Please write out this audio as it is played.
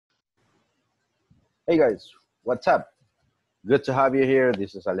Hey guys, what's up? Good to have you here.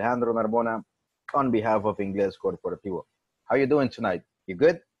 This is Alejandro Narbona on behalf of Ingles Corporativo. How you doing tonight? You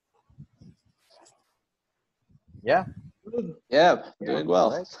good? Yeah? Good. Yeah, doing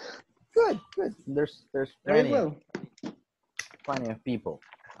well. Right. Good, good. There's Very plenty, well. plenty of people.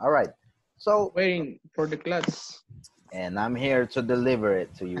 All right. So, Waiting for the class. and I'm here to deliver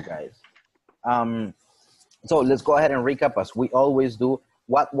it to you guys. So let's go ahead and recap as we always do.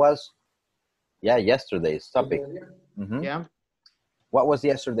 What was, yesterday's topic? Yeah. What was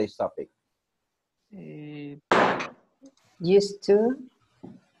yesterday's topic? Used to.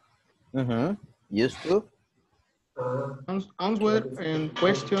 Used to? Answer and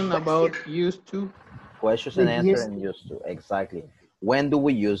question about used to. Questions and answer and used to. Exactly. When do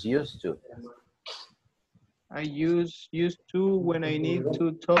we use used to? I use used to when I need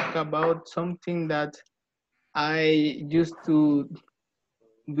to talk about something that I used to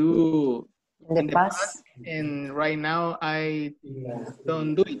do In the past. and right now I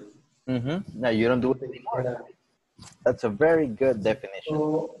don't do it. No, you don't do it anymore. That's a very good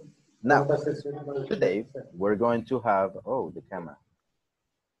definition. Now, today we're going to have, the camera.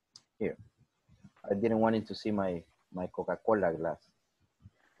 Here. I didn't want you to see my Coca-Cola glass.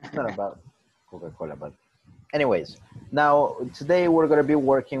 It's not about Coca-Cola, but anyways, now today we're going to be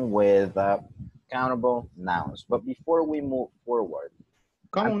working with countable nouns. But before we move forward,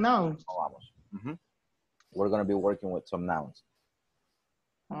 Common nouns. we're going to be working with some nouns.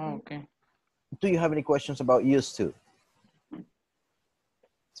 Oh, okay. Do you have any questions about used to?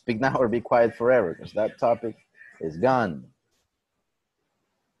 Speak now or be quiet forever, because that topic is gone.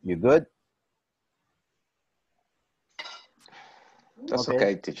 You good? That's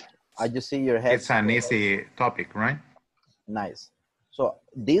okay, teacher. I just see your head. It's an easy topic, right? Nice. So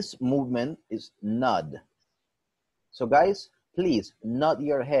this movement is nod. So guys, please nod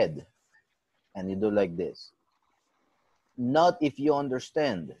your head. And you do like this. Nod if you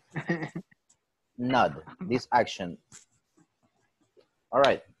understand. Nod, this action. All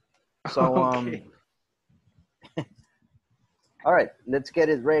right. So, Okay. all right, let's get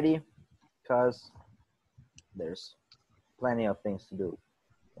it ready because there's plenty of things to do.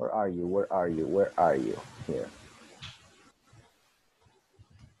 Where are you? Where are you? Where are you? Here.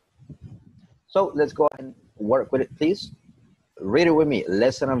 So let's go ahead and work with it, please. Read it with me.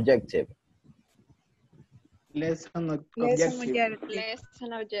 Lesson objective. Lesson objective.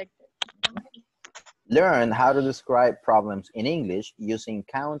 Learn how to describe problems in English using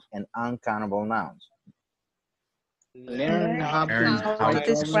count and uncountable nouns. Learn how to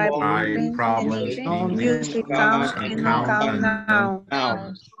describe problems in English using count and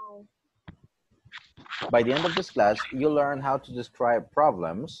nouns. By the end of this class, you'll learn how to describe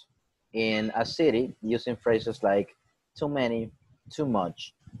problems in a city using phrases like too many, too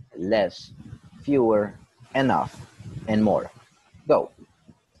much, less, fewer, enough, and more. Go.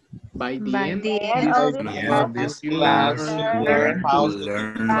 By the end of this class, learn how to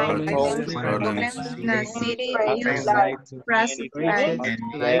learn how to solve solve problems in a city like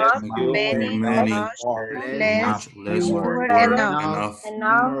and many, much less, fewer, enough,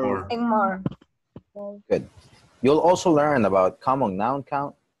 and more. Good. You'll also learn about common noun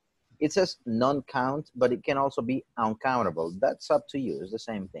count. It says non-count, but it can also be uncountable. That's up to you. It's the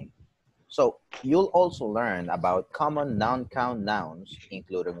same thing. So you'll also learn about common non-count nouns,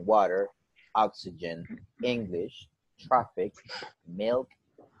 including water, oxygen, English, traffic, milk,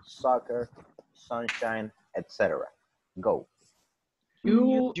 soccer, sunshine, etc. Go.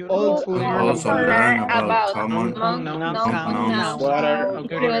 You also learn about common nouns, water,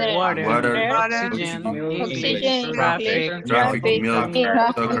 oxygen, English, traffic, milk,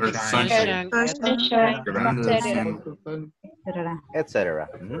 soccer, sunshine, etc.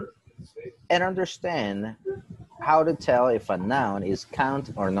 And understand how to tell if a noun is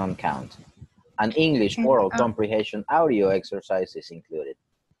count or non-count. An English oral comprehension audio exercise is included.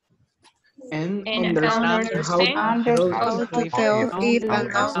 and understand how to tell if a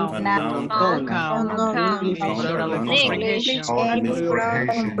noun English oral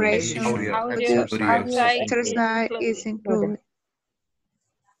comprehension audio exercise is included.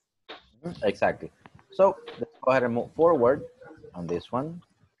 Exactly. So let's go ahead and move forward on this one.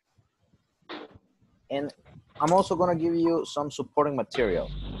 And I'm also going to give you some supporting material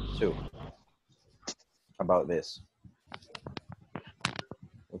too about this,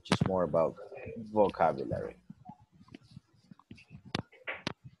 which is more about vocabulary.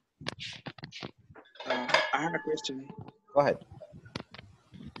 I have a question. Go ahead.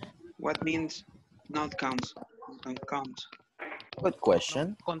 What means not counts? Non-count. Good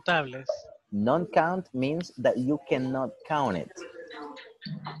question. Contables. Non-count means that you cannot count it.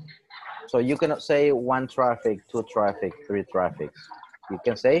 So you cannot say one traffic, two traffic, three traffics. You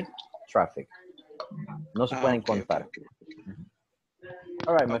can say traffic. No se pueden Okay, contar. okay.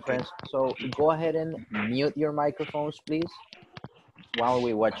 All right, my Okay. friends. So go ahead and mute your microphones, please, while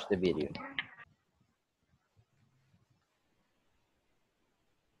we watch the video.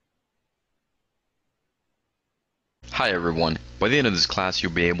 Hi everyone. By the end of this class,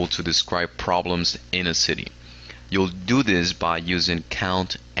 you'll be able to describe problems in a city. You'll do this by using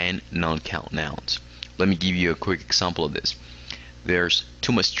count and non-count nouns. Let me give you a quick example of this. There's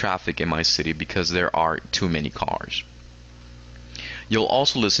too much traffic in my city because there are too many cars. You'll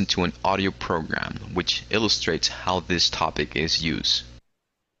also listen to an audio program which illustrates how this topic is used.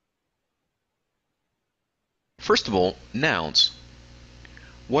 First of all, nouns.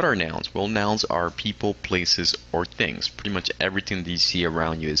 What are nouns? Well, nouns are people, places, or things. Pretty much everything that you see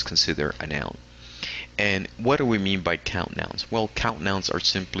around you is considered a noun. And what do we mean by count nouns? Well, count nouns are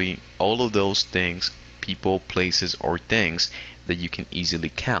simply all of those things, people, places, or things that you can easily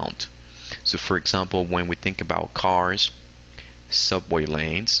count. So for example, when we think about cars, subway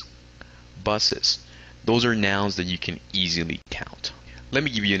lanes, buses, those are nouns that you can easily count. Let me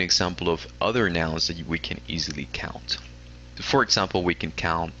give you an example of other nouns that we can easily count. For example, we can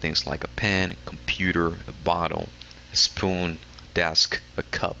count things like a pen, computer, a bottle, a spoon, desk, a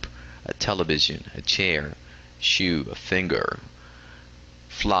cup, a television, a chair, shoe, a finger,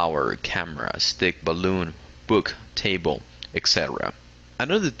 flower, camera, stick, balloon, book, table, etc.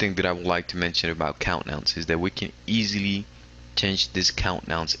 Another thing that I would like to mention about count nouns is that we can easily change these count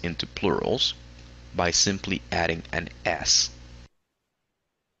nouns into plurals by simply adding an S.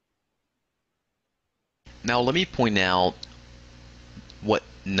 Now let me point out what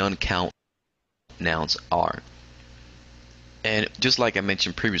non-count nouns are. And just like I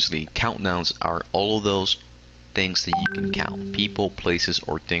mentioned previously, count nouns are all of those things that you can count. People, places,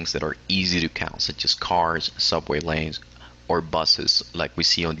 or things that are easy to count, such as cars, subway lanes, or buses, like we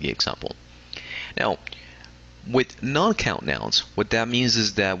see on the example. Now, with non-count nouns, what that means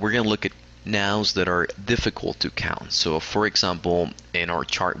is that we're going to look at nouns that are difficult to count. So, for example, in our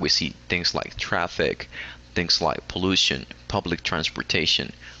chart, we see things like traffic, things like pollution, public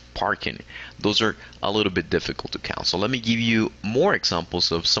transportation, parking. Those are a little bit difficult to count. So let me give you more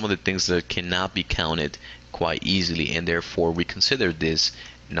examples of some of the things that cannot be counted quite easily, and therefore we consider this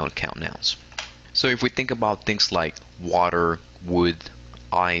non-count nouns. So if we think about things like water, wood,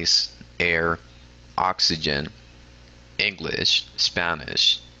 ice, air, oxygen, English,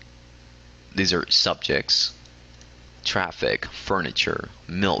 Spanish, these are subjects. Traffic, furniture,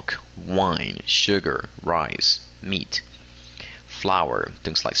 milk, wine, sugar, rice, meat, flour,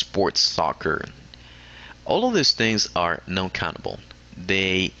 things like sports, soccer. All of these things are non-countable.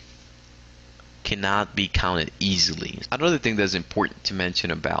 They cannot be counted easily. Another thing that's important to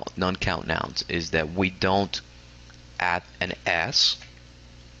mention about non-count nouns is that we don't add an S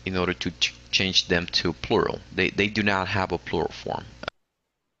in order to change them to plural. They do not have a plural form.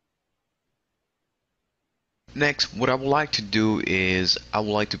 Next, what I would like to do is I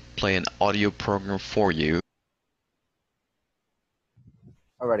would like to play an audio program for you.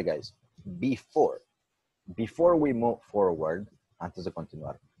 Alrighty, guys. Before we move forward, antes de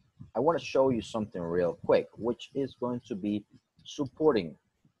continuar, I want to show you something real quick, which is going to be supporting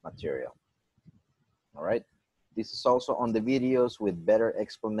material. All right. This is also on the videos with better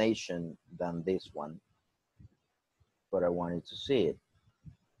explanation than this one, but I wanted to see it.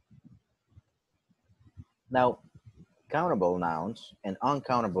 Now, countable nouns and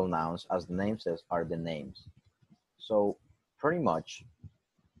uncountable nouns, as the name says, are the names. So pretty much,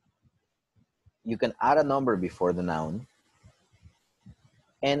 you can add a number before the noun,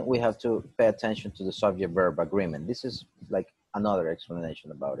 and we have to pay attention to the subject-verb agreement. This is like another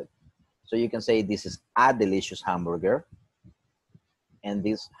explanation about it. So you can say this is a delicious hamburger, and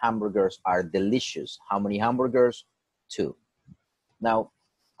these hamburgers are delicious. How many hamburgers? 2. Now,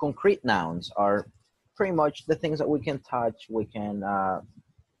 concrete nouns are pretty much the things that we can touch, we can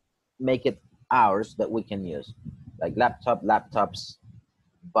make it ours, that we can use, like laptop, laptops,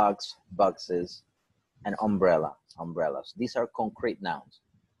 box, boxes, and umbrella, umbrellas. These are concrete nouns.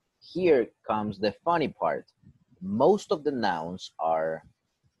 Here comes the funny part. Most of the nouns are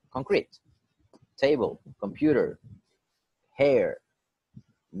concrete. Table, computer, hair,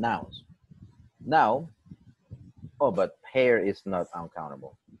 nouns. Now, oh, but hair is not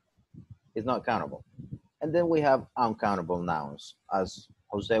uncountable. It's not countable. And then we have uncountable nouns. As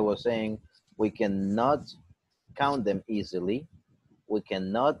Jose was saying, we cannot count them easily. We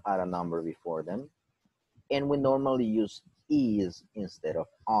cannot add a number before them. And we normally use is instead of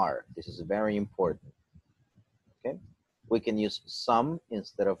are. This is very important. Okay. we can use some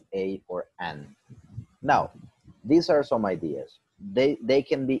instead of a or an. Now, these are some ideas. They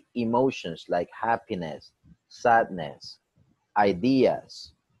can be emotions like happiness, sadness,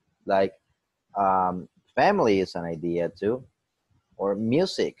 ideas, like family is an idea too, or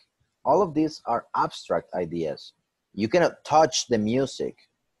music. All of these are abstract ideas. You cannot touch the music,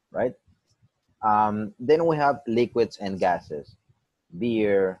 right? Then we have liquids and gases,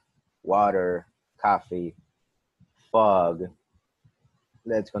 beer, water, coffee, fog.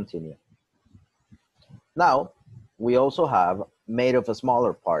 Let's continue. Now, we also have made of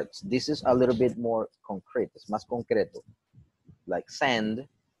smaller parts. This is a little bit more concrete, es más concreto, like sand,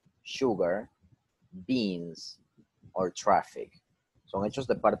 sugar, beans, or traffic. Son hechos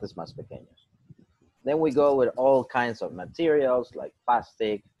de partes más pequeñas. Then we go with all kinds of materials like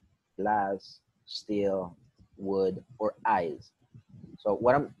plastic, glass, steel, wood, or ice. So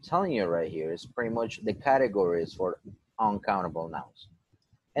what I'm telling you right here is pretty much the categories for uncountable nouns.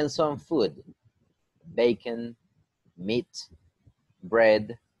 And some food, bacon, meat,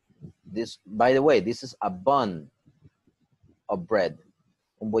 bread. This, by the way, this is a bun of bread,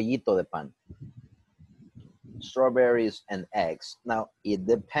 un bollito de pan. Strawberries and eggs. Now, it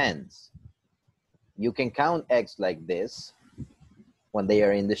depends. You can count eggs like this when they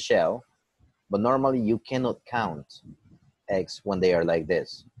are in the shell, but normally you cannot count eggs when they are like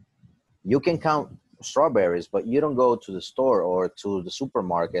this. You can count strawberries, but you don't go to the store or to the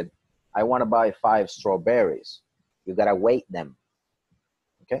supermarket. I want to buy 5 strawberries. You got to weight them.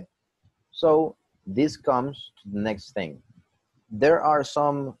 Okay? So this comes to the next thing. There are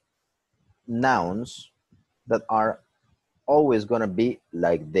some nouns that are always going to be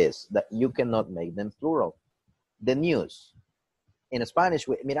like this, that you cannot make them plural. The news. In Spanish,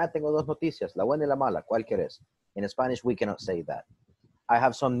 mira, tengo dos noticias, la buena y la mala, ¿cuál quieres? In Spanish, we cannot say that. I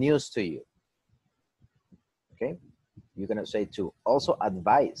have some news to you. Okay? You cannot say to. Also,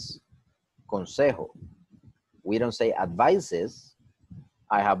 advice, consejo. We don't say advices.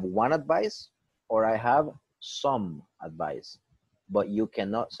 I have one advice or I have some advice. But you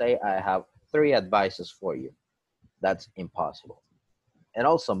cannot say I have 3 advices for you. That's impossible. And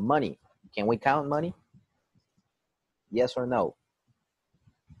also money. Can we count money? Yes or no?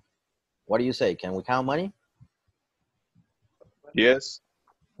 What do you say? Can we count money? Yes.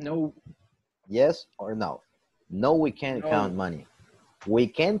 No. Yes or no? No, we can't count money. We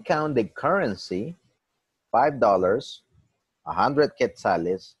can count the currency, $5, 100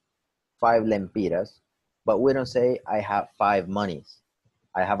 quetzales, 5 lempiras, but we don't say I have 5 monies.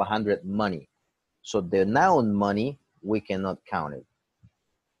 I have 100 money. So the noun money, we cannot count it.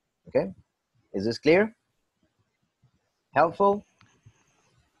 Okay? Is this clear? Helpful?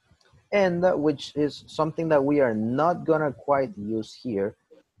 And which is something that we are not gonna quite use here,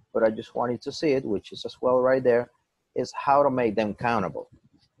 but I just wanted to see it, which is as well right there, is how to make them countable.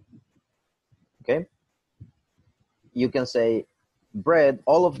 Okay? You can say bread,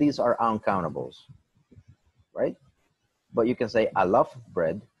 all of these are uncountables, right? But you can say a loaf of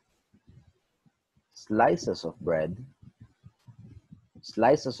bread, slices of bread,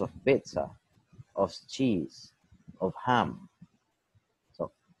 slices of pizza, of cheese, of ham.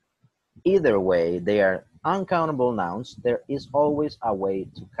 So either way, they are uncountable nouns. There is always a way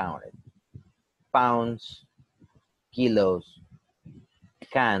to count it. Pounds, kilos,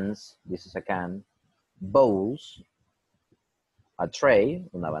 cans, this is a can, bowls, a tray,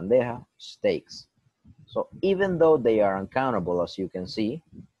 una bandeja, steaks. So even though they are uncountable, as you can see,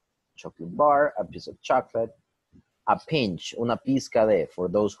 chocolate bar, a piece of chocolate, a pinch, una pizca de, for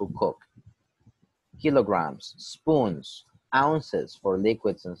those who cook, kilograms, spoons, ounces for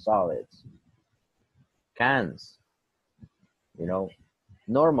liquids and solids, cans. You know,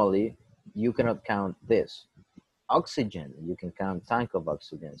 normally you cannot count this. Oxygen, you can count tank of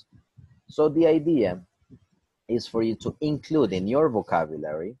oxygen. So the idea is for you to include in your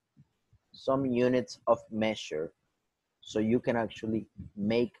vocabulary some units of measure so you can actually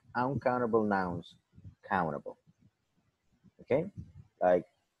make uncountable nouns countable. Okay? Like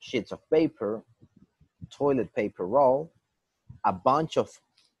sheets of paper, toilet paper roll, a bunch of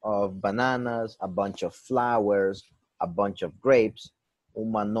bananas, a bunch of flowers, a bunch of grapes,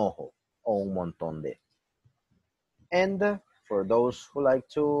 un manojo, o un montón de. And for those who like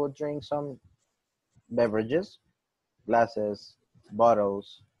to drink some beverages, glasses,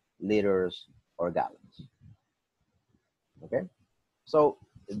 bottles, liters, or gallons. Okay? So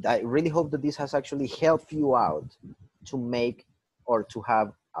I really hope that this has actually helped you out to make or to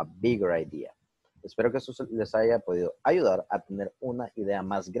have a bigger idea. Espero que eso les haya podido ayudar a tener una idea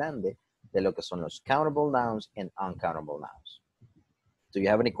más grande de lo que son los countable nouns and uncountable nouns. Do you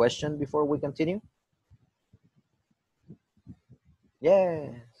have any question before we continue? Yes.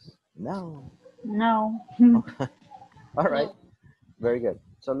 No. No. All right. Very good.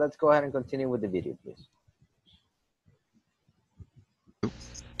 So let's go ahead and continue with the video, please.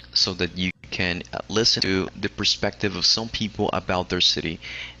 So that you can listen to the perspective of some people about their city.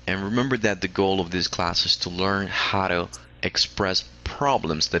 And remember that the goal of this class is to learn how to express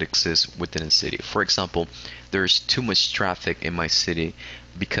problems that exist within a city. For example, there's too much traffic in my city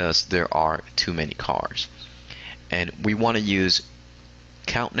because there are too many cars. And we want to use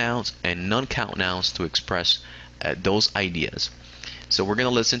count nouns and non-count nouns to express those ideas. So we're going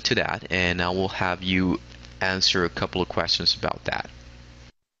to listen to that, and I will have you answer a couple of questions about that.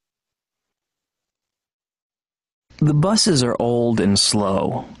 The buses are old and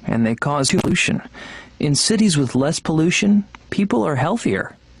slow, and they cause pollution. In cities with less pollution, people are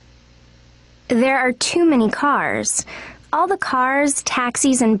healthier. There are too many cars. All the cars,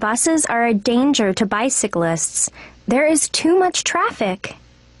 taxis, and buses are a danger to bicyclists. There is too much traffic.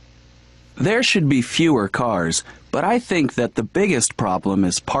 There should be fewer cars, but I think that the biggest problem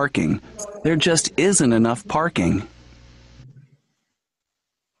is parking. There just isn't enough parking.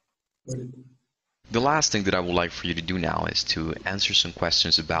 The last thing that I would like for you to do now is to answer some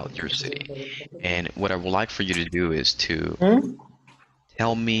questions about your city. And what I would like for you to do is to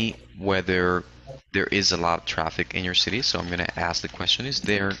tell me whether there is a lot of traffic in your city. So I'm going to ask the question, is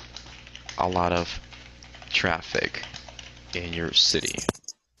there a lot of traffic in your city?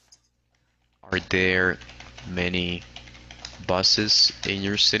 Are there many buses in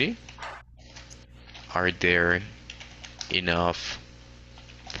your city? Are there enough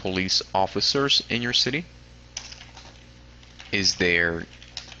police officers in your city? Is there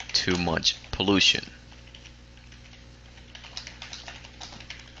too much pollution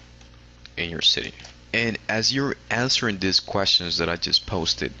in your city? And as you're answering these questions that I just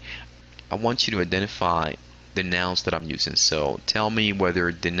posted, I want you to identify the nouns that I'm using. So tell me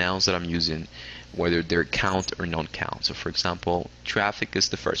whether the nouns that I'm using, whether they're count or non-count. So for example, traffic is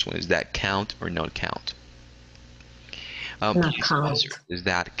the first one. Is that count or non-count? Police officer, is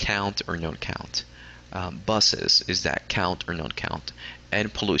that count or non-count? Buses, is that count or non-count?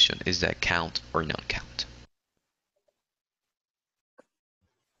 And pollution, is that count or non-count?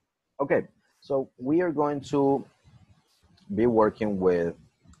 Okay, so we are going to be working with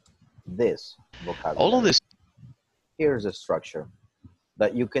this vocabulary. All of this. Here's a structure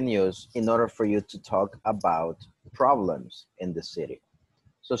that you can use in order for you to talk about problems in the city.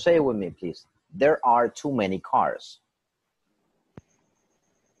 So say it with me, please. There are too many cars.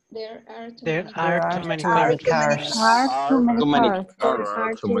 There are too many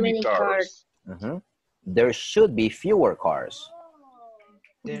cars. There should be fewer cars.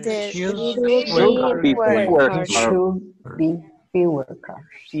 There should Should be be fewer cars. Should be fewer cars.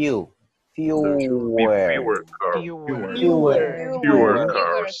 Fewer. Fewer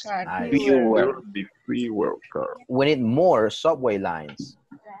cars. Nice. There should be fewer cars. We need more subway lines.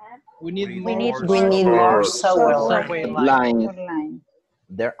 We need more subway Line.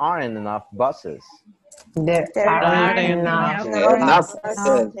 There aren't enough buses. There aren't enough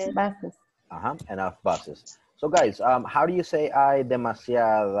buses. Enough buses. So guys, how do you say hay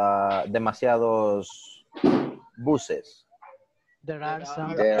demasiados buses? There are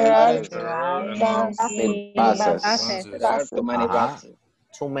some. There are buses. There are too many buses.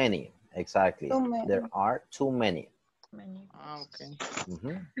 Too many, exactly. There are too many. Okay.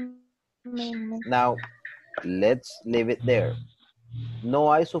 Now, let's leave it there.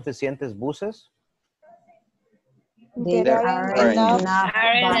 ¿No hay suficientes buses? There aren't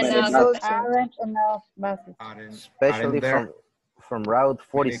enough buses. Especially from Route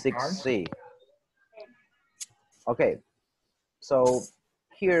 46C. Okay, so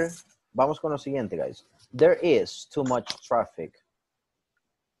here, vamos con lo siguiente, guys. There is too much traffic.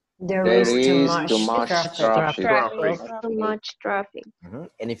 There is too much traffic. Too much traffic.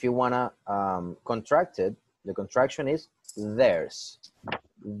 And if you want to contract it, the contraction is there's.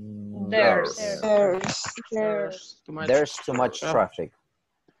 There's too much traffic.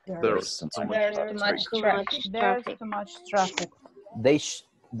 There's too much traffic.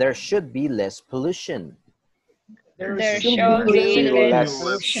 There should be less pollution. There should be less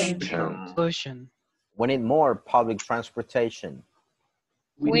pollution. We need more public transportation.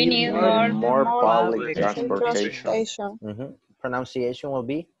 We need more public transportation. Pronunciation will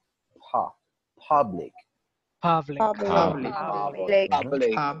be public. Public. We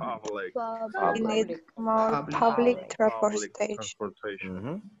need more public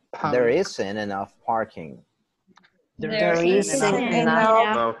transportation. There isn't enough parking. There isn't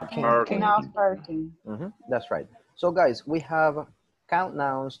enough parking. That's right. So guys, we have count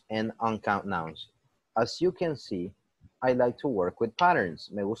nouns and uncount nouns. As you can see, I like to work with patterns.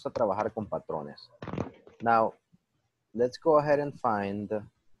 Me gusta trabajar con patrones. Now, let's go ahead and find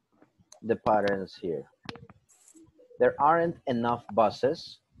the patterns here. There aren't enough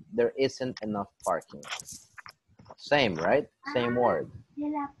buses. There isn't enough parking. Same, right? Same word.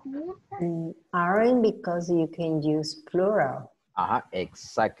 Aren't, because you can use plural.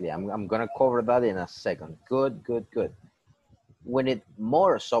 Exactly. I'm gonna cover that in a second. Good, good, good. We need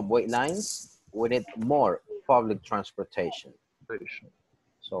more subway lines. We need more public transportation.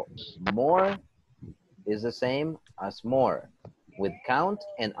 So more is the same as more with count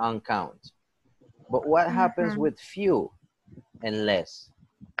and uncount. But what happens with few and less?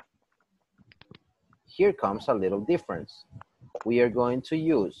 Here comes a little difference. We are going to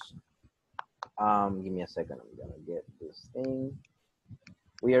use, give me a second, I'm gonna get this thing.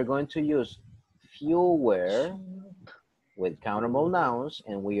 We are going to use fewer with countable nouns,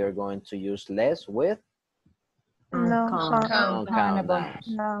 and we are going to use less with uncountable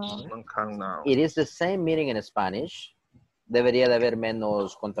nouns. It is the same meaning in Spanish. Debería de haber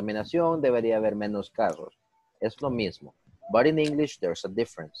menos contaminación, debería haber menos carros. Es lo mismo. But in English, there's a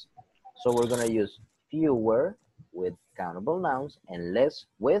difference. So we're going to use fewer with countable nouns and less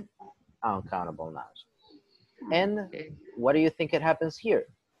with uncountable nouns. And what do you think it happens here?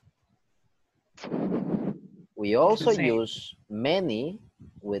 We also use many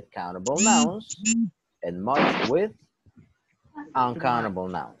with countable nouns and much with uncountable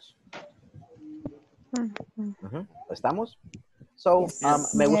nouns. ¿Estamos? So,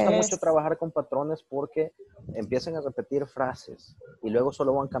 me gusta mucho trabajar con patrones porque empiezan a repetir frases y luego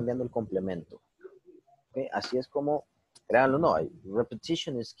solo van cambiando el complemento. ¿Okay? Así es como, créanlo o no,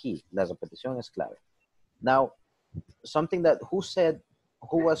 repetition is key. La repetición es clave. Now, something that, who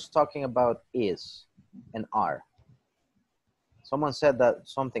was talking about is and are? Someone said that,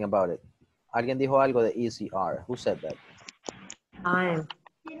 something about it. Alguien dijo algo de is y are. Who said that?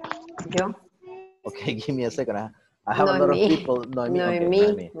 Yo. Okay, give me a second. I have a lot of people. No, me.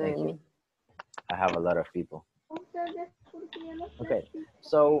 I have a lot of people. Okay,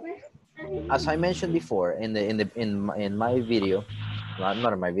 so as I mentioned before in my video, well,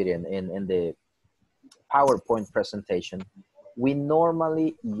 not in my video, in the PowerPoint presentation, we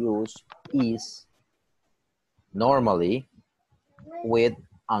normally use is with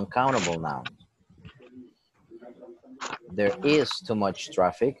uncountable nouns. There is too much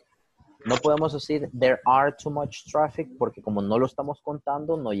traffic. No podemos decir there are too much traffic porque como no lo estamos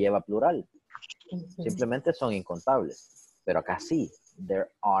contando, no lleva plural. Simplemente son incontables. Pero acá sí. There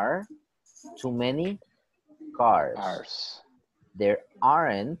are too many cars. There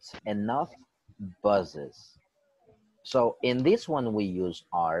aren't enough buses. So in this one we use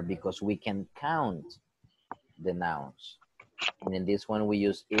are because we can count the nouns. And in this one we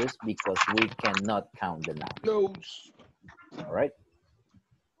use is because we cannot count the nouns. All right.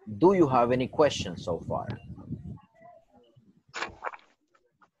 Do you have any questions so far?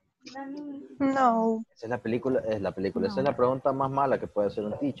 No. Esa es la película. No. Esa es la pregunta más mala que puede hacer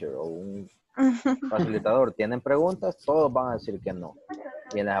un teacher o un facilitador. ¿Tienen preguntas? Todos van a decir que no.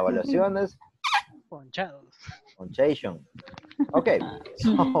 Y en las evaluaciones, ponchation. Okay,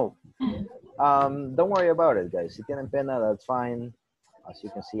 so don't worry about it, guys. Si tienen pena, that's fine. As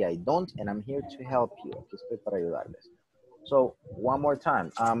you can see, I don't, and I'm here to help you. Aquí estoy para ayudarles. So one more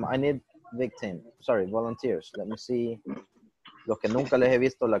time, I need volunteers. Let me see. Los que nunca les he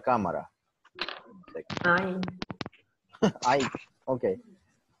visto la cámara. Okay.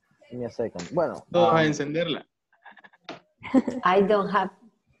 Give me a second. Bueno. Vamos a encenderla. I don't have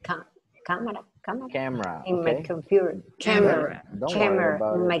camera in my computer. Camera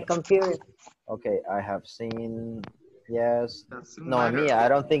in my computer. Okay, I have seen. Yes. Noemi, I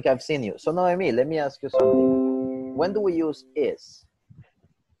don't think I've seen you. So Noemi, let me ask you something. When do we use is?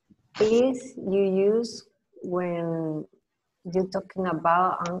 Is you use when you're talking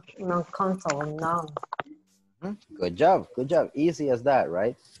about non-countable nouns. Good job. Easy as that,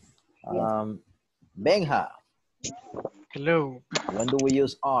 right? Yes. Benja. Hello. When do we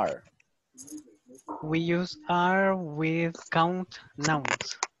use are? We use are with count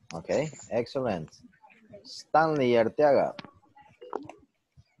nouns. Okay, excellent. Stanley Arteaga.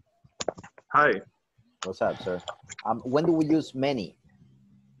 Hi. What's up, sir? When do we use many?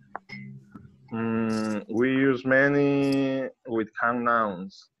 We use many with count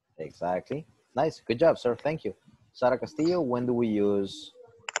nouns. Exactly. Nice. Good job, sir. Thank you. Sara Castillo, when do we use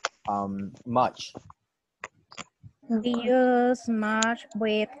much? We use much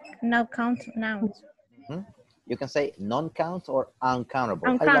with non-count nouns. You can say non-count or uncountable.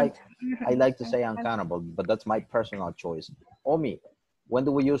 Uncount. I like to say uncountable, but that's my personal choice. Omi, when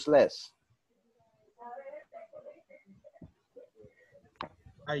do we use less?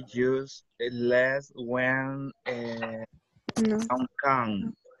 I use less when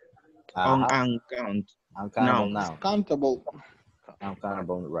uncount. Uncount. Uncountable Nouns. noun. Countable.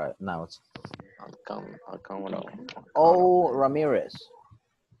 Uncountable right nouns. Uncountable. Oh, Ramirez.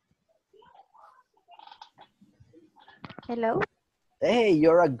 Hello? Hey,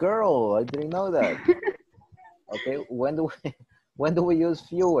 you're a girl. I didn't know that. Okay, when do we use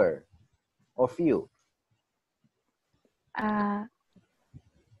fewer or few?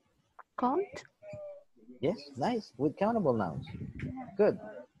 Count? Yes, nice. With countable nouns. Good.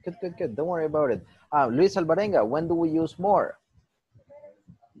 Good. Don't worry about it. Luis Alvarenga, when do we use more?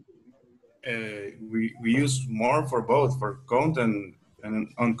 We use more for both, for count and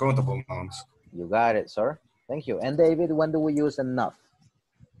uncountable nouns. You got it, sir. Thank you. And David, when do we use enough?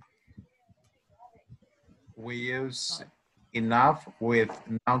 We use enough with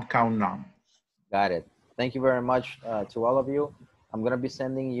non-count nouns. Got it. Thank you very much to all of you. I'm going to be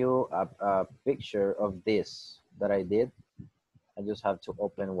sending you a picture of this that I did. I just have to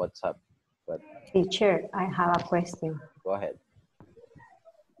open WhatsApp. But Teacher, I have a question. go ahead.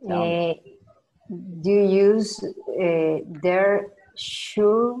 Do you use there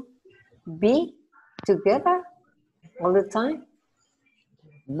should be together all the time?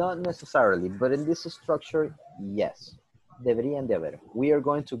 Not necessarily, but in this structure, yes. Deberían de haber. We are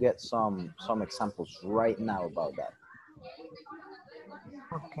going to get some examples right now about that.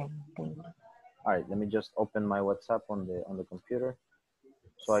 Okay, thank you. All right, let me just open my WhatsApp on the computer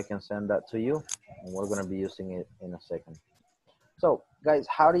so I can send that to you, and we're going to be using it in a second. So, guys,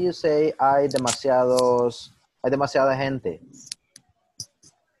 how do you say hay demasiada gente?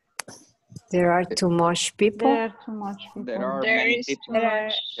 There are too much people. There are too much people. There are many people.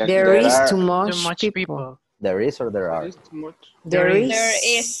 There is too much people. There is or there are? There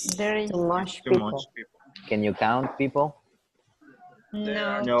is too much people. Can you count people?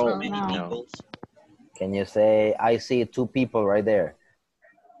 No. No, many people. Can you say, I see two people right there?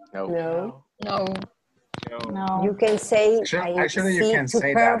 No. No. You can say, Actually, you I can see two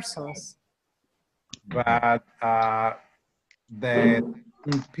say persons. that. But the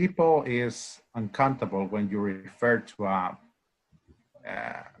people is uncountable when you refer to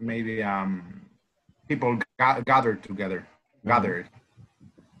maybe people gathered together. Gathered.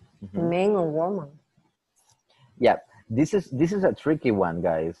 Man or woman. Yeah, this is a tricky one,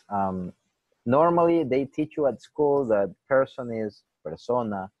 guys. Normally, they teach you at school that person is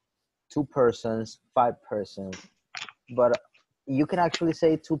persona, 2 persons, 5 persons, but you can actually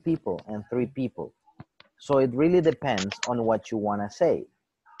say 2 people and 3 people. So it really depends on what you want to say.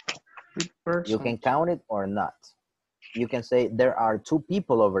 You can count it or not. You can say there are 2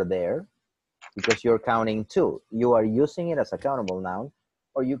 people over there because you're counting 2. You are using it as a countable noun,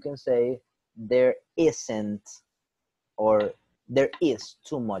 or you can say there isn't or there is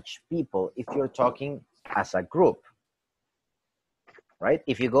too much people if you're talking as a group, right?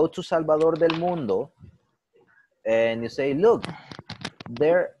 If you go to Salvador del Mundo and you say, look,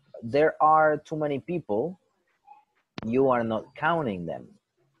 there are too many people, you are not counting them.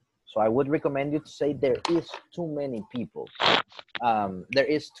 So I would recommend you to say there is too many people. There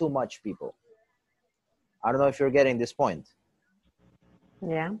is too much people. I don't know if you're getting this point.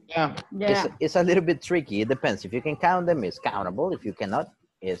 Yeah. It's a little bit tricky. It depends. If you can count them, it's countable. If you cannot,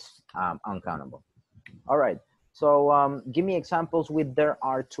 it's uncountable. All right. So give me examples with there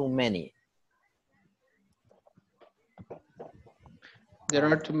are too many. There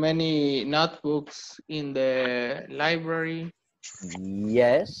are too many notebooks in the library.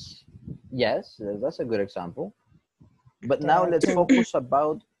 Yes, that's a good example. But now let's focus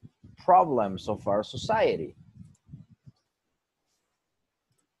about problems of our society.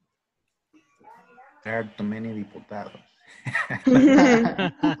 There are too many diputados.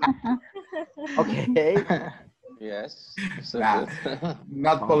 Okay. Yes.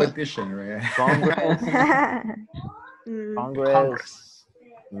 Not politician, right? Congress.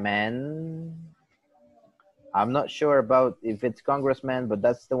 Men. I'm not sure about if it's congressman, but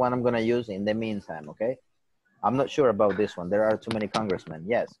that's the one I'm going to use in the meantime, okay? I'm not sure about this one. There are too many congressmen.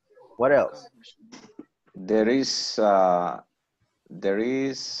 Yes. What else? There is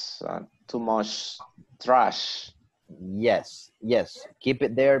too much trash. Yes. Keep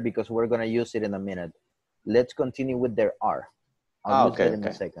it there because we're going to use it in a minute. Let's continue with there are. I'll use it in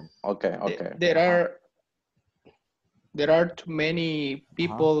a second. Okay. There are too many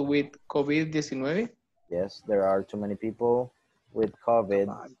people with COVID-19. Yes, there are too many people with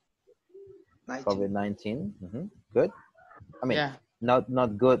COVID-19. Good. I mean,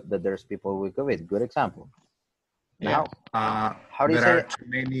 not good that there's people with COVID. Good example. Now, how do you say? There are too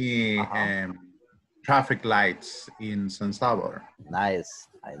many traffic lights in San Salvador. Nice.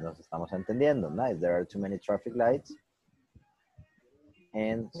 Ahí nos estamos entendiendo. Nice. There are too many traffic lights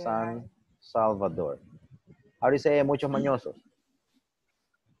in San Salvador. How do you say muchos mañosos?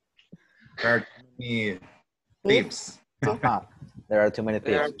 There are too many thieves. Uh-huh. There are too many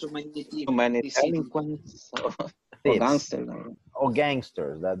There are thieves. too many delinquents or Thieves. gangsters. Or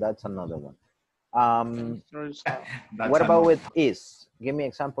gangsters. That's another one. That's What about another. with is? Give me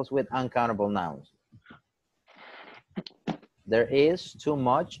examples with uncountable nouns. There is too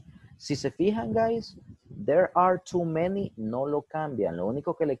much. Si se fijan, guys, there are too many, no lo cambian. Lo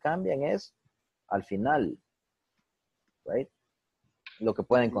único que le cambian es al final, right? Lo que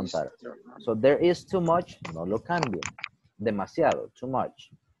pueden contar. So there is too much, no lo cambian. Demasiado, too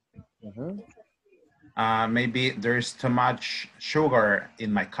much. Maybe there's too much sugar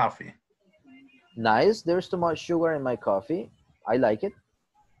in my coffee. Nice. There's too much sugar in my coffee. I like it.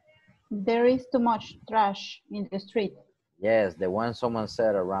 There is too much trash in the street. Yes, the one someone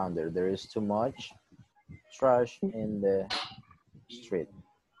said around there. There is too much trash in the street.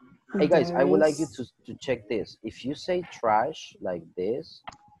 Hey guys, I would like you to check this. If you say trash like this,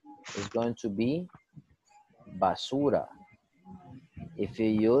 it's going to be basura. If you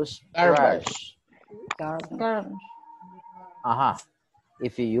use trash, Garbage.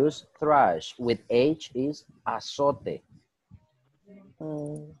 if you use trash with H is azote.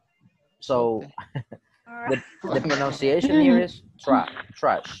 So the pronunciation here is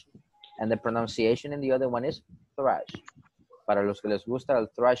trash. And the pronunciation in the other one is thrash. Para los que les gusta el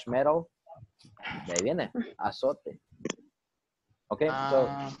thrash metal, de ahí viene, azote. Okay, so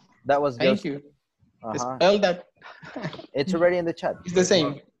that was just... Thank you. Uh-huh. Spell that. It's already in the chat. It's the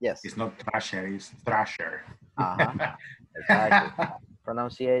same. Yes. It's not thrasher, it's thrasher. Exactly.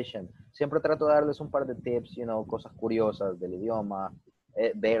 Pronunciation. Siempre trato de darles un par de tips, you know, cosas curiosas del idioma,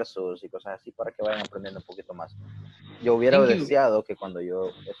 versos y cosas así para que vayan aprendiendo un poquito más. Yo hubiera deseado que cuando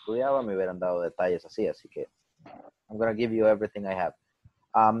yo estudiaba me hubieran dado detalles así que I'm going to give you everything I have.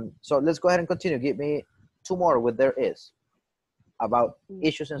 So let's go ahead and continue. Give me two more with there is about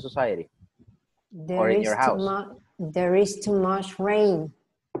issues in society or in your house. There is too much rain.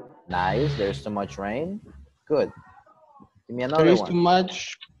 Nice. There's too much rain. Good. Give me another one.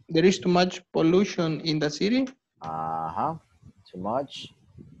 There is too much pollution in the city. Too much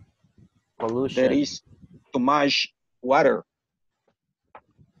pollution. There is too much water.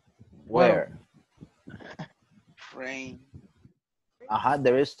 Where? Rain.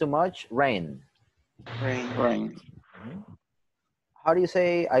 There is too much rain. Rain. How do you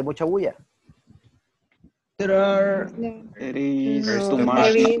say hay mucha bulla? There is too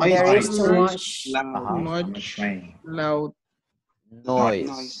much loud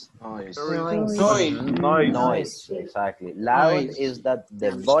noise. Noise. Exactly. Loud is that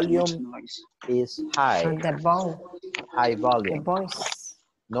the volume is high. High volume. The voice.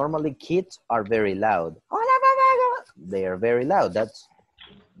 Normally kids are very loud. They are very loud. That's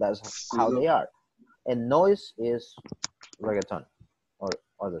how they are. And noise is reggaeton or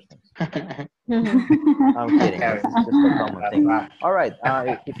other things. I'm kidding. It's just a common thing. All right.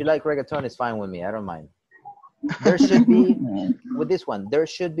 If you like reggaeton, it's fine with me. I don't mind. There should be, with this one, there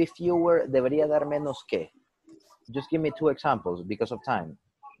should be fewer, debería dar menos que. Just give me two examples because of time.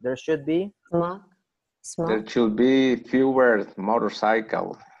 There should be. There should be fewer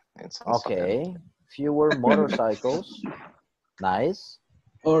motorcycles. Okay. Fewer motorcycles. Nice.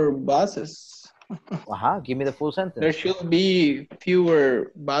 Or buses. Give me the full sentence. There should be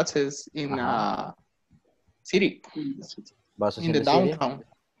fewer buses in a city. Buses in the downtown. City?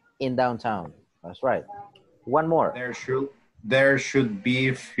 In downtown. That's right. One more. There should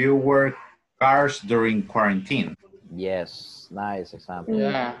be fewer cars during quarantine. Yes. Nice example.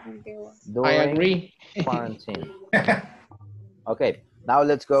 Yeah. During I agree. Quarantine. Okay. Now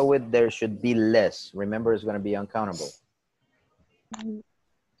let's go with there should be less. Remember, it's going to be uncountable.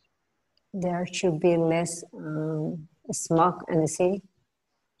 There should be less smoke in the city.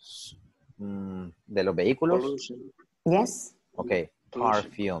 De los vehículos? Yes. Okay. Car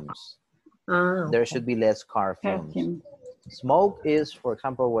fumes. Okay. There should be less car fumes. Smoke is, for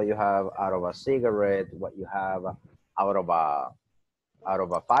example, what you have out of a cigarette, what you have out of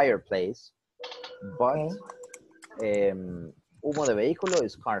a fireplace. But humo de vehículo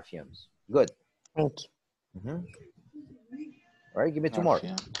is car fumes. Good. Thank you. All right, give me two more.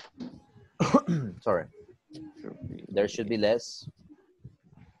 Sorry. There should be less.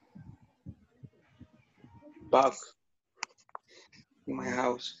 Bugs in my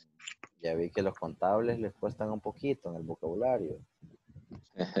house. Ya vi que los contables les cuestan un poquito en el vocabulario.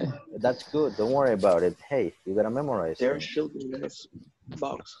 That's good. Don't worry about it. Hey, you gotta memorize. There should be less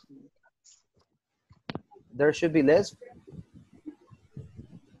bugs. There should be less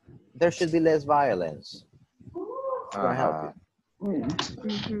violence. It's gonna help you.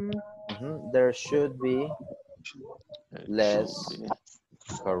 There should be less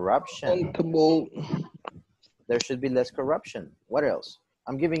corruption. There should be less corruption. What else?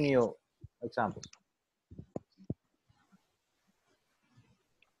 I'm giving you examples.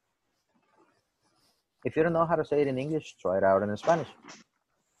 If you don't know how to say it in English, try it out in Spanish.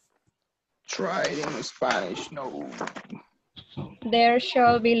 Try it in Spanish. No. There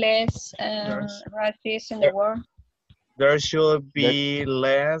shall be less racism in the world. There should be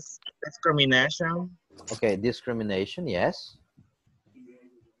less discrimination. Okay, discrimination, yes.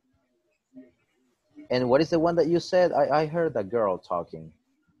 And what is the one that you said? I heard a girl talking.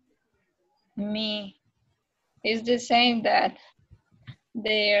 Me. It's the same that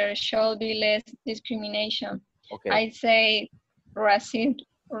there shall be less discrimination. Okay. I say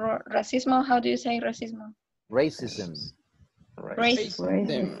racismo. How do you say racismo? Racism.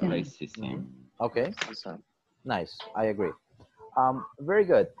 Racism. Okay. Nice. I agree. Very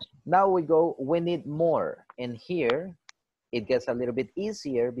good. Now we go, we need more. And here it gets a little bit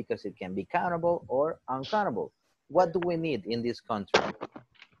easier because it can be countable or uncountable. What do we need in this country?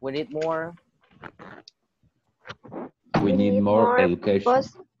 We need more. We need more education.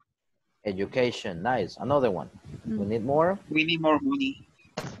 Education, nice. Another one. We need more. We need more money.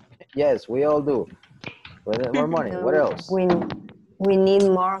 Yes, we all do. We need more money. What else? We need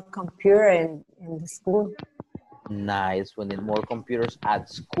more computer in the school. Nice. We need more computers at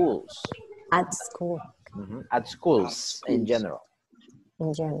schools. At school. At schools in general.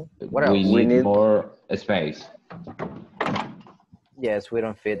 In general. What else? We need more space. Yes, we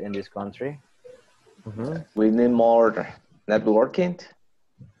don't fit in this country. We need more networking.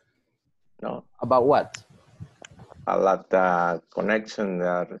 No. About what? A lot connection.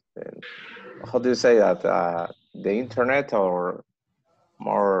 How do you say that? The internet or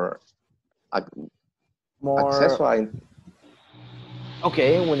more access.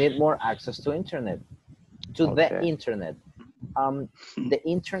 Okay, we need more access to internet. The internet. The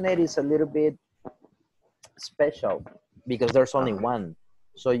internet is a little bit special because there's only one.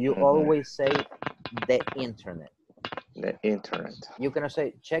 So you always say the internet. The internet. You cannot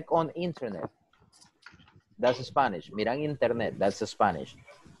say check on internet. That's Spanish. Miran internet. That's Spanish.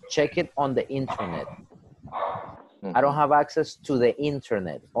 Check it on the internet. I don't have access to the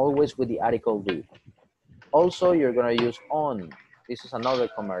internet. Always with the article D. Also, you're going to use on. This is another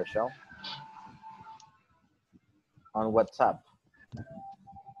commercial. On WhatsApp.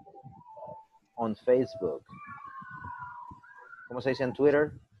 On Facebook. ¿Cómo se dice en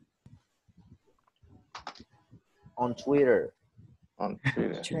Twitter? On Twitter. On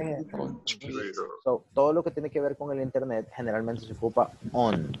Twitter. So, todo lo que tiene que ver con el internet generalmente se ocupa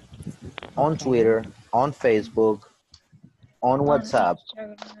on. On Twitter, on Facebook, on WhatsApp,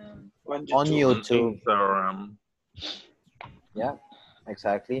 on YouTube. Yeah,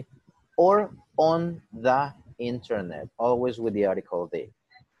 exactly. Or on the internet, always with the article D.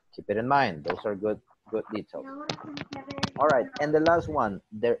 Keep it in mind. Those are good details. All right, and the last one,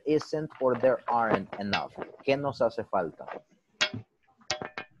 there isn't or there aren't enough. ¿Qué nos hace falta?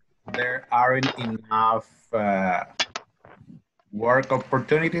 There aren't enough work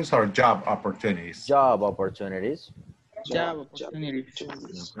opportunities or job opportunities? Job opportunities. Job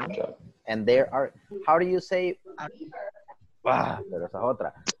opportunities. And there are, how do you say? Pero esa es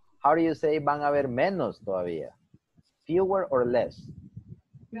otra. How do you say van a haber menos todavía? Fewer or less?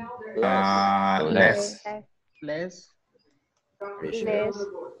 Less.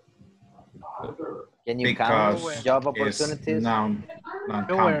 Can you count job opportunities?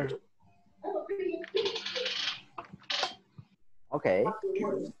 Non-count. Okay.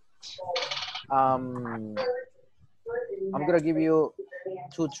 I'm gonna give you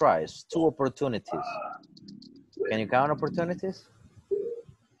 2 tries, 2 opportunities. Can you count opportunities?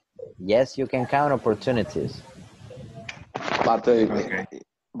 Yes, you can count opportunities.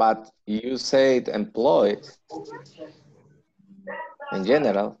 But you said employed in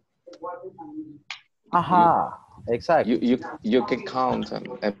general. Exactly. You can count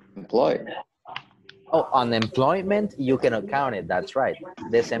employed. Oh, unemployment, you cannot count it. That's right.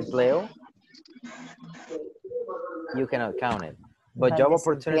 Desempleo, you cannot count it. But job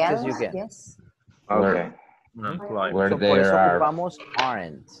opportunities, you can. Yes. Okay. So por eso ocupamos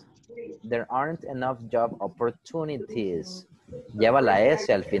aren't. There aren't enough job opportunities. Lleva la S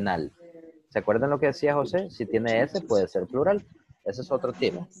al final. ¿Se acuerdan lo que decía José? Si tiene S, puede ser plural. Ese es otro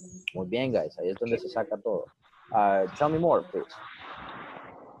tip. Muy bien, guys. Ahí es donde se saca todo. Tell me more, please.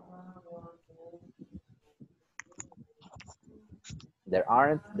 There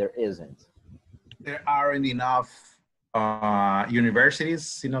aren't, there isn't. there aren't enough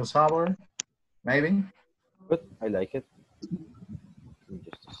universities in El Salvador, maybe. Good, I like it.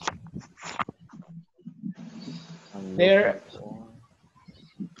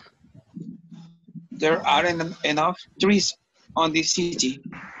 There aren't enough trees on the city.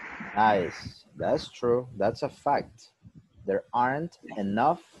 Nice. That's true. That's a fact. There aren't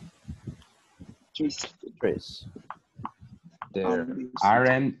enough trees. There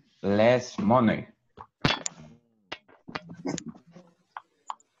aren't less money.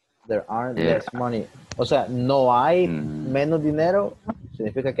 There aren't less money. O sea, no hay menos dinero.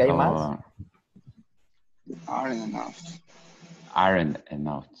 Significa que hay más. Aren't enough. Aren't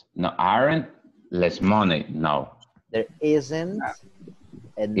enough. No, aren't less money. No. There isn't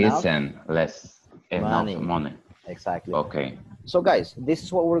enough. Isn't less enough money. Exactly. Okay. So guys, this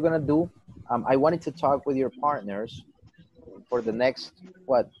is what we're gonna do. I wanted to talk with your partners for the next,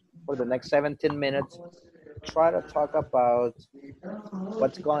 for the next 17 minutes. Try to talk about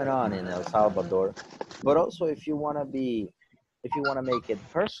what's going on in El Salvador. But also if you wanna make it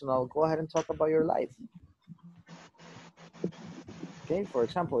personal, go ahead and talk about your life. Okay, for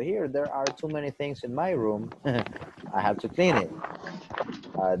example, here, there are too many things in my room. I have to clean it.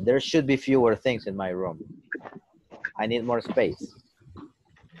 There should be fewer things in my room. I need more space,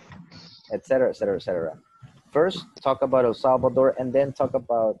 etc., etc., etc. First, talk about El Salvador, and then talk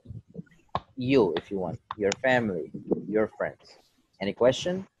about you, if you want, your family, your friends. Any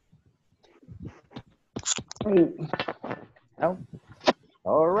question? No?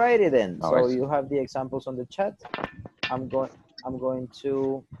 Alrighty then. So you have the examples on the chat. I'm going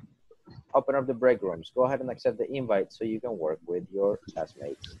to open up the break rooms. Go ahead and accept the invite so you can work with your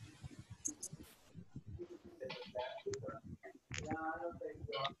classmates.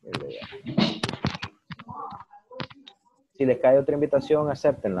 Si les cae otra invitación,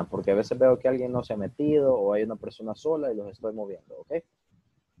 acéptenla, porque a veces veo que alguien no se ha metido o hay una persona sola y los estoy moviendo, ¿ok?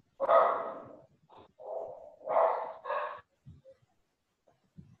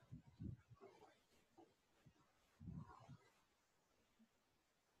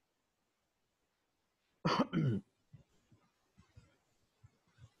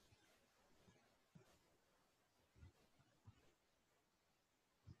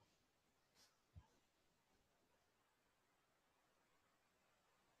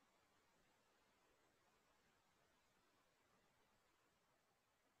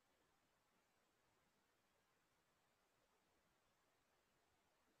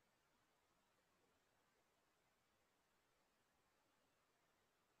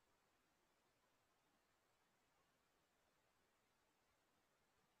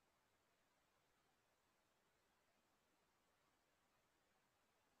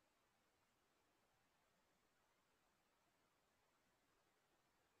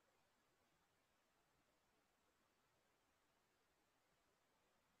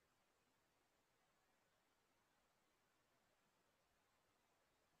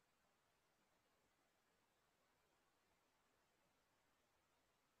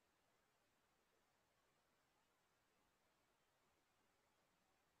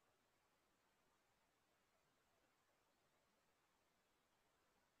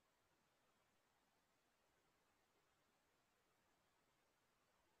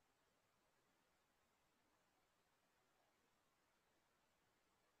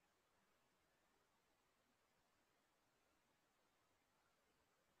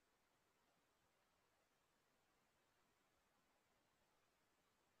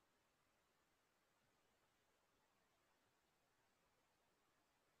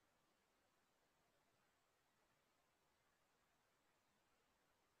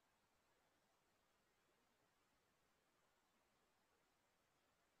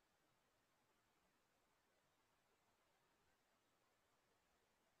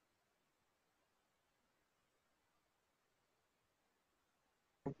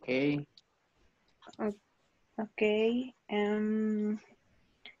 Okay. Okay.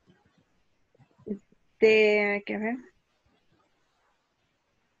 ¿Qué ver?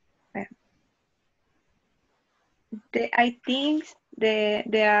 I think there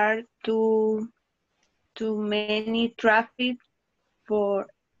are too many traffic for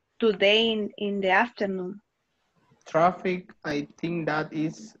today in the afternoon. Traffic, I think that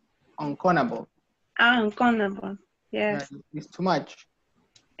is uncountable. Uncountable, yes. Yeah, it's too much.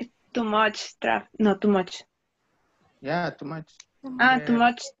 It's too much traffic, no, too much. Yeah, too much. Too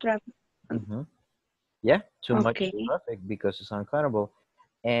much traffic. Mm-hmm. Yeah, too much Okay. traffic because it's uncountable.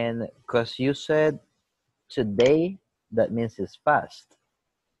 And because you said today, that means it's fast.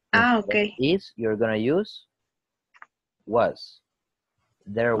 Okay. Is, you're going to use was.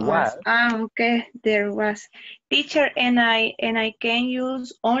 There was. Okay, there was. Teacher, and I can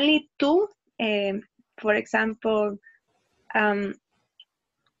use only two. For example, but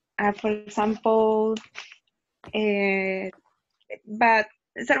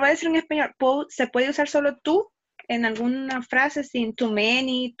se lo voy a decir en español. ¿Se puede usar solo tú en alguna frase sin too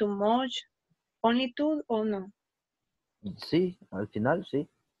many, too much, only two o no? Sí, al final sí.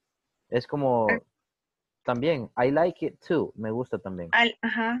 Es como también, I like it too. Me gusta también.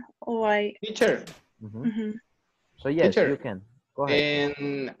 Teacher. So yes, Teacher. you can. Go ahead.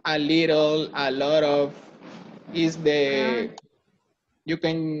 And a little, a lot of is the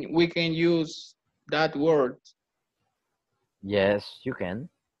we can use that word. Yes, you can.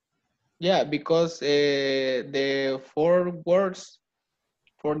 Yeah, because the 4 words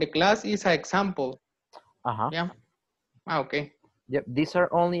for the class is an example. Yeah. Okay. Yep, these are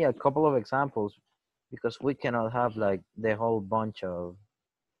only a couple of examples because we cannot have like the whole bunch of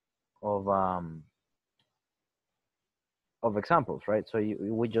examples, right? So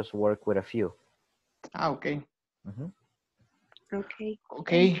we just work with a few. Okay. Okay.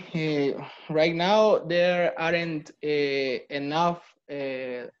 Okay. Right now there aren't enough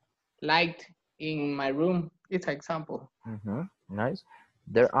light in my room. It's an example. Nice.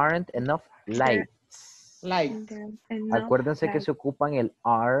 There aren't enough lights. Lights. Acuérdense que se ocupan el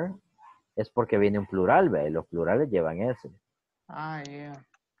are es porque viene un plural, ¿ve? Los plurales llevan ese. Yeah.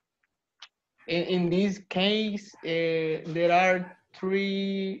 In this case, there are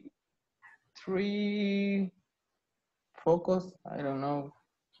three focus. I don't know.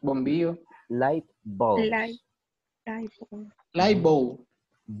 Bombillo. Light bulbs. Light bulb.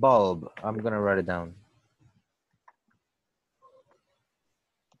 Bulb. I'm gonna write it down.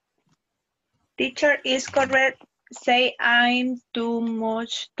 Teacher, is correct. Say I'm too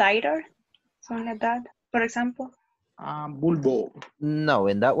much tired. Something like that. For example. Bulbo. No,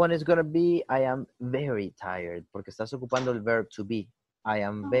 and that one is gonna be I am very tired porque estás ocupando el verb to be. I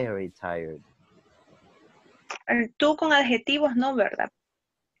am very tired. Tú con adjetivos no, ¿verdad?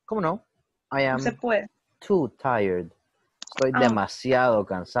 ¿Cómo no? I am se puede. Too tired. Estoy demasiado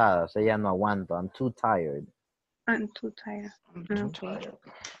cansada, o sea, ya no aguanto. I'm too tired. I'm too tired. Okay.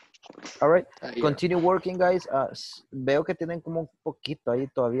 All right, continue working, guys. Veo que tienen como un poquito ahí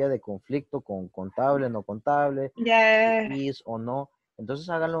todavía de conflicto con contable, no contable, is o no. Entonces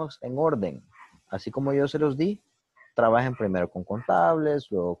háganlos en orden. Así como yo se los di, trabajen primero con contables,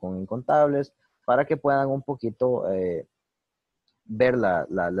 luego con incontables, para que puedan un poquito ver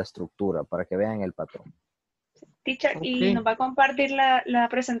la estructura, para que vean el patrón. Teacher, y nos va a compartir la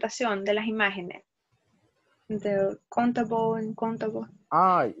presentación de las imágenes. De contable, incontable.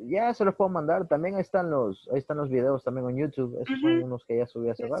 Ya se los puedo mandar. También ahí están los videos también en YouTube. Esos son unos que ya subí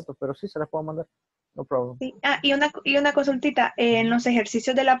hace rato, pero sí se los puedo mandar. No problem. Sí. Y una consultita. En los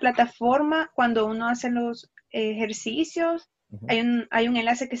ejercicios de la plataforma, cuando uno hace los ejercicios, hay un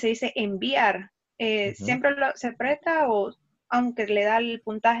enlace que se dice enviar. ¿Siempre se aprieta o aunque le da el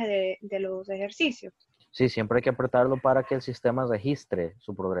puntaje de los ejercicios? Sí, siempre hay que apretarlo para que el sistema registre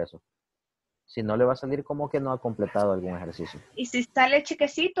su progreso. Si no, le va a salir como que no ha completado algún ejercicio. Y si sale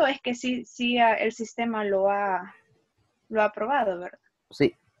chiquecito, es que sí el sistema lo ha aprobado, ¿verdad?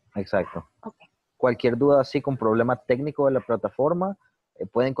 Sí, exacto. Okay. Cualquier duda así con problema técnico de la plataforma,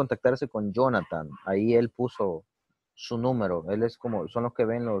 pueden contactarse con Jonathan. Ahí él puso su número. Él es son los que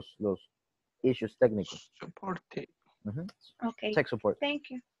ven los issues técnicos. Support. Okay. Tech support. Thank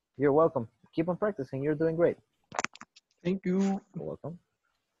you. You're welcome. Keep on practicing. You're doing great. Thank you. You're welcome.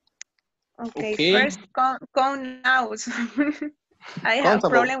 Okay. First, count nouns. I have a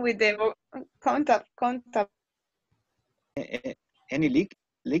problem with the count. Any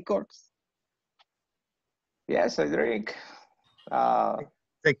liquors? Yes, I drink.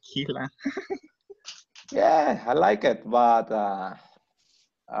 Tequila. Yeah, I like it, but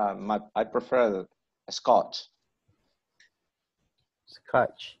I prefer Scotch.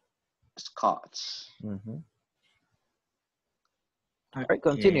 Scotch. All right,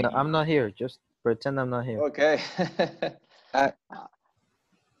 continue. I'm not here. Just pretend I'm not here. Okay.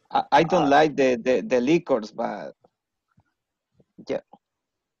 I don't like the liquors, but yeah,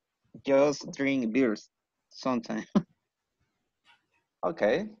 just drink beers sometimes.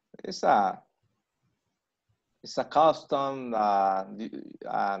 Okay, it's a custom.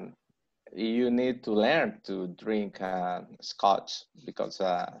 You need to learn to drink Scotch because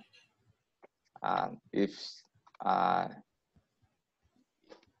if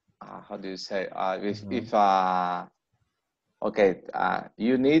how do you say if okay,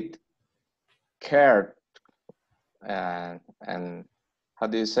 you need care and how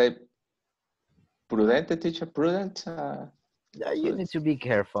do you say prudent, teacher? Prudent. Yeah, you need to be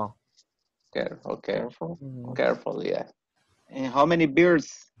careful. Careful, yeah. And how many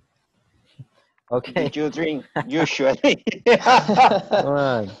beers Okay. did you drink usually? Come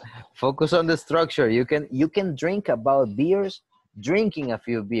on. Focus on the structure. You can drink about beers, drinking a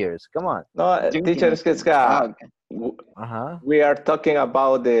few beers. Come on. No, teacher, es que we are talking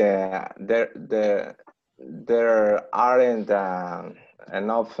about there aren't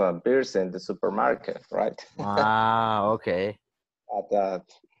enough beers in the supermarket, right? Okay.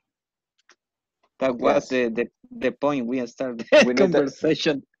 That was the point we started We need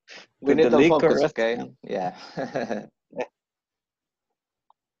conversation. We with need the to liquor focus, okay? restaurant. Yeah.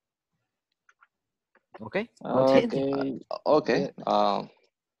 Okay. Continue. Okay.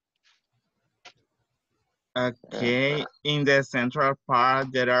 Okay, in the Central Park,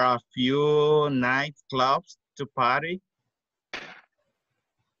 there are a few nightclubs to party.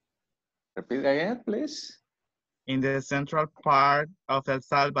 Repeat again, please. In the Central Park of El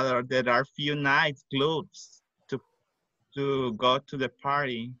Salvador, there are few nightclubs to go to the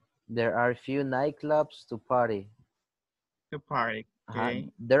party. There are few nightclubs to party. Okay.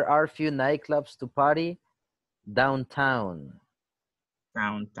 There are few nightclubs to party downtown.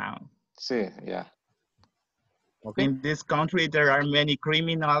 Sí, yeah. Okay. In this country, there are many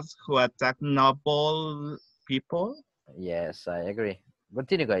criminals who attack noble people. Yes, I agree.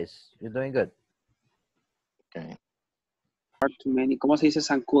 Continue, guys. You're doing good. Okay. Too many. ¿Cómo se dice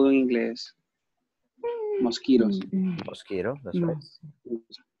zancudo en inglés? Mosquitos. Mosquito, that's right.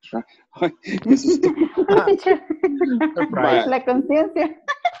 Surprise. La conciencia.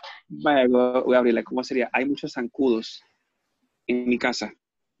 Vaya, Gabriela, ¿cómo sería? Hay muchos zancudos en mi casa.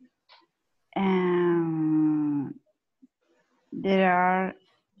 There are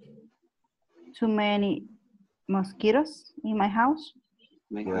too many mosquitoes in my house.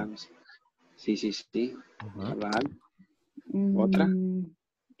 My house. Sí. ¿Verdad? ¿Otra?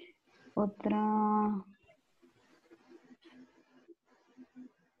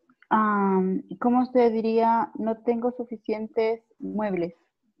 ¿Cómo usted diría? No tengo suficientes muebles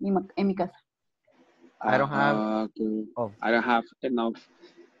en mi casa. I don't have. I don't have enough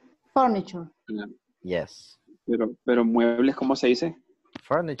Furniture. Yes. Pero muebles, ¿cómo se dice?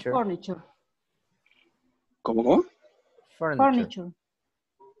 Furniture. ¿Cómo? Furniture.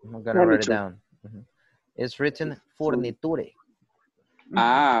 I'm gonna write it down. It's written furniture.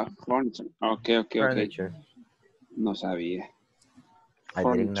 Furniture. Okay. Furniture. No sabía. I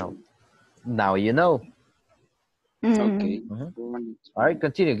didn't know. Now you know. Okay. All right,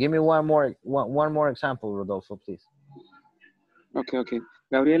 continue. Give me one more example, Rodolfo, please. Okay.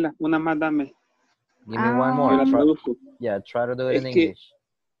 Gabriela, una más dame. Give me one more. Yo la traduzco. Try to do it in que English.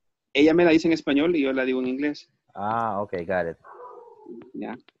 Ella me la dice en español y yo la digo en inglés. Okay, got it.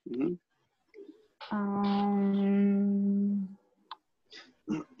 Ya.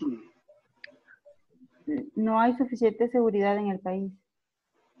 No hay suficiente seguridad en el país.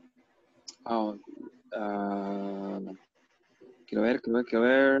 Quiero ver.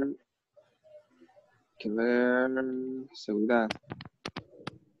 Seguridad.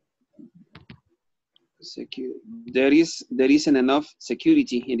 There isn't enough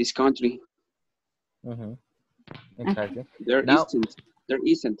security in this country. Exactly. There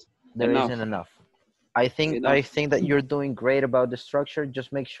isn't enough. I think that you're doing great about the structure.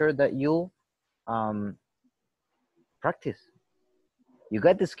 Just make sure that you practice. You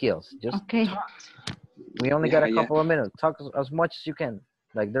got the skills. Just talk. We only got a couple of minutes. Talk as much as you can.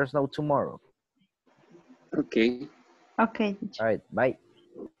 Like there's no tomorrow. Okay. All right. Bye.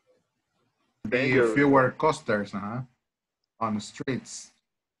 Fewer coasters on the streets.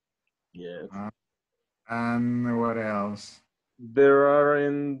 Yes. And what else? There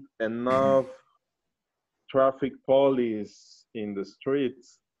aren't enough traffic police in the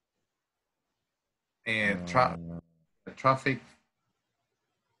streets. Traffic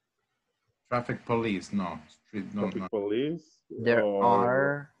police, no. Traffic police?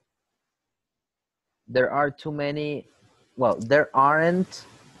 There are too many, well, there aren't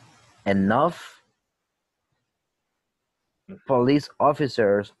enough police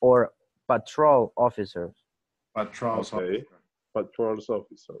officers or patrol officers. Patrols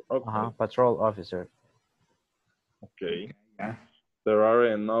officer. Okay. Patrol officer. Okay. Yeah. There are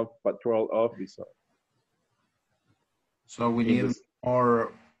enough patrol officers. So we need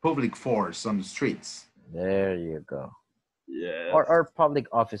more public force on the streets. There you go. Yeah. Or public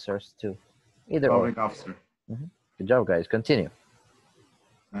officers too. Either public or. officer. Good job, guys. Continue.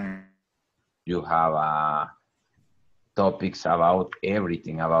 You have topics about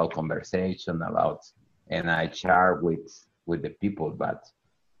everything, about conversation, and I share with the people, but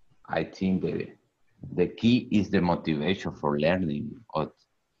I think the key is the motivation for learning,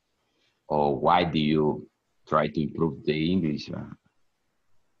 or why do you try to improve the English?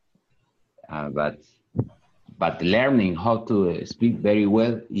 But learning how to speak very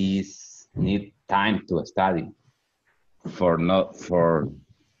well is need time to study for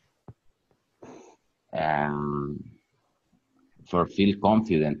feel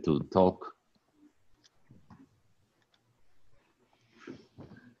confident to talk.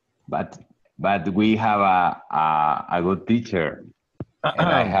 But we have a good teacher, and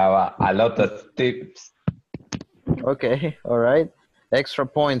I have a lot of tips. Okay, all right. Extra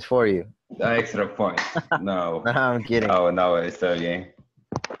point for you. Extra point. No. No, I'm kidding. No, está bien.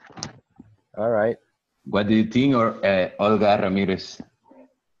 All right. What do you think, or Olga Ramirez?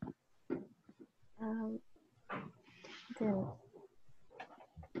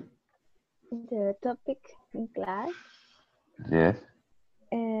 The topic in class. Yes.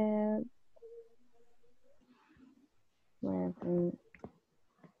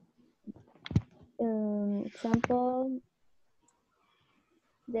 Example,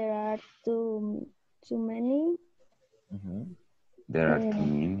 there are too many. There are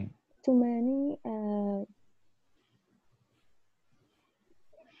too many.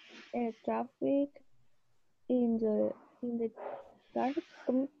 Traffic in the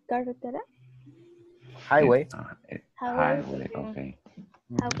carretera. Highway. Highway, okay.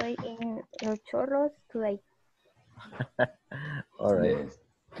 Highway in Los Chorros today. All right. Yes.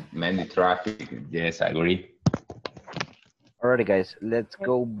 Many traffic. Yes, I agree. Alrighty, guys. Let's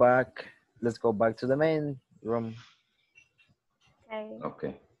go back. Let's go back to the main room.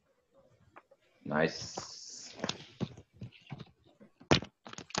 Okay. Nice.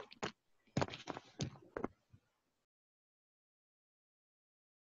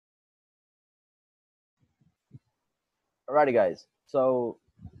 Alrighty, guys. So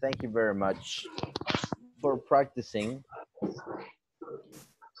thank you very much for practicing.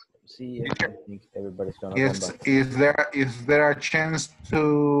 See, I think everybody's gonna come back. Is there a chance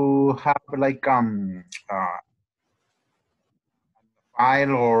to have like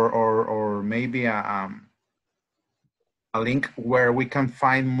file or maybe a link where we can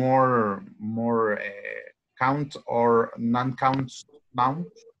find more count or non-count nouns?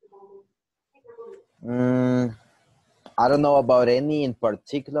 I don't know about any in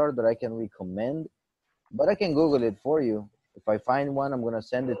particular that I can recommend, but I can Google it for you. If I find one, I'm gonna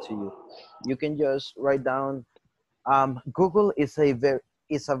send it to you. You can just write down. Google is a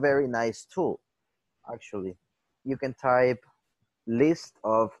very nice tool. Actually, you can type list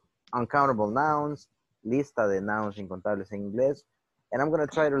of uncountable nouns, lista de nouns incontables en inglés, and I'm gonna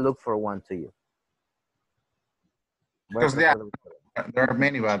try to look for one to you. Because there are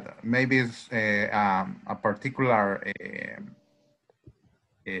many, but maybe it's a particular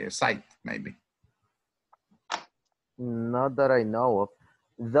site, maybe. Not that I know of,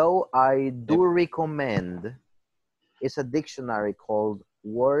 though I do recommend, it's a dictionary called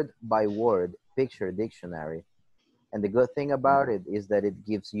Word by Word Picture Dictionary. And the good thing about it is that it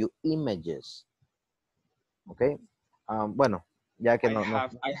gives you images. Okay. Bueno, ya que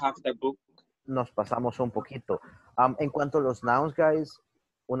I have the book. Nos pasamos un poquito. En cuanto a los nouns, guys,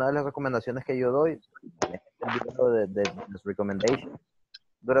 una de las recomendaciones que yo doy, el video de los recommendations,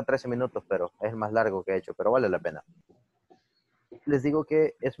 dura 13 minutos, pero es el más largo que he hecho, pero vale la pena. Les digo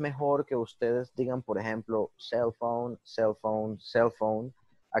que es mejor que ustedes digan, por ejemplo, cell phone, cell phone, cell phone,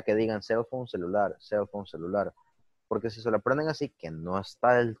 a que digan cell phone, celular, cell phone, celular. Porque si se lo aprenden así, que no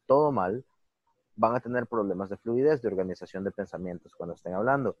está del todo mal, van a tener problemas de fluidez, de organización de pensamientos cuando estén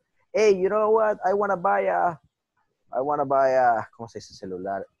hablando. Hey, you know what? I want to buy a, ¿cómo se dice?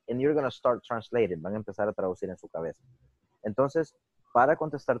 Celular. And you're going to start translating. Van a empezar a traducir en su cabeza. Entonces, para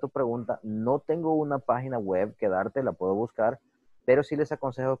contestar tu pregunta, no tengo una página web que darte, la puedo buscar, pero sí les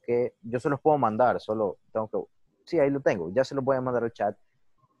aconsejo que yo se los puedo mandar, solo tengo que, sí, ahí lo tengo, ya se los voy a mandar al chat.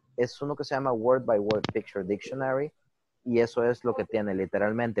 Es uno que se llama Word by Word Picture Dictionary, y eso es lo que tiene,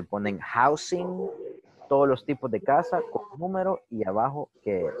 literalmente ponen housing, todos los tipos de casa, con número, y abajo,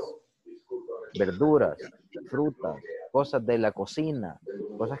 ¿qué es? Verduras, frutas, cosas de la cocina,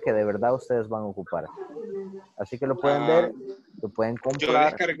 cosas que de verdad ustedes van a ocupar. Así que lo pueden ver, lo pueden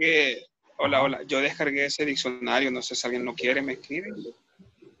comprar. Yo descargué ese diccionario, no sé si alguien lo quiere, me escribe.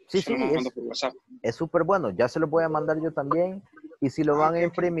 Sí, es súper bueno, ya se lo voy a mandar yo también, y si lo van a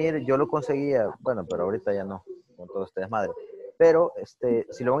imprimir, yo lo conseguía, bueno, pero ahorita ya no, con todo este desmadre, pero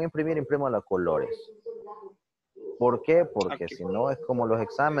si lo van a imprimir, imprímalo a colores. ¿Por qué? Porque si no es como los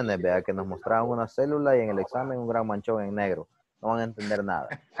exámenes, vea que nos mostraban una célula y en el examen un gran manchón en negro. No van a entender nada.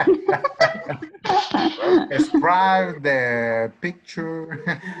 Describe the picture.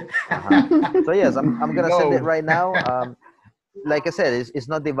 So yes, I'm gonna send it right now. Like I said, it's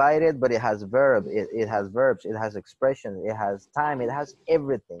not divided, but it has verb. It has verbs. It has expressions. It has time. It has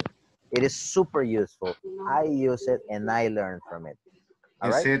everything. It is super useful. I use it and I learn from it.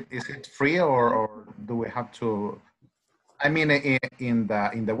 Is it free or do we have to? I mean, in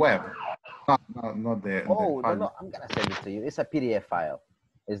the web, not the. Oh, the no, I'm gonna send it to you. It's a PDF file.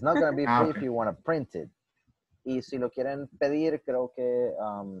 It's not gonna be free if you want to print it. Y si lo quieren pedir, creo que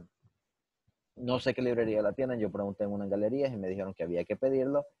no sé qué librería la tienen. Yo pregunté en unas galerías y me dijeron que había que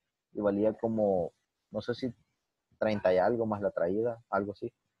pedirlo y valía como, no sé si 30 y algo más la traída, algo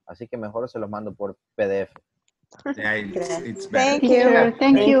así. Así que mejor se los mando por PDF. Yeah, it's better.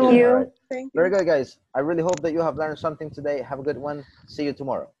 Thank you. Right. Very good, guys. I really hope that you have learned something today. Have a good one. See you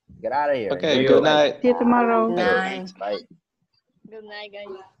tomorrow. Get out of here. Okay, good night. See you tomorrow. Bye. Good night, guys.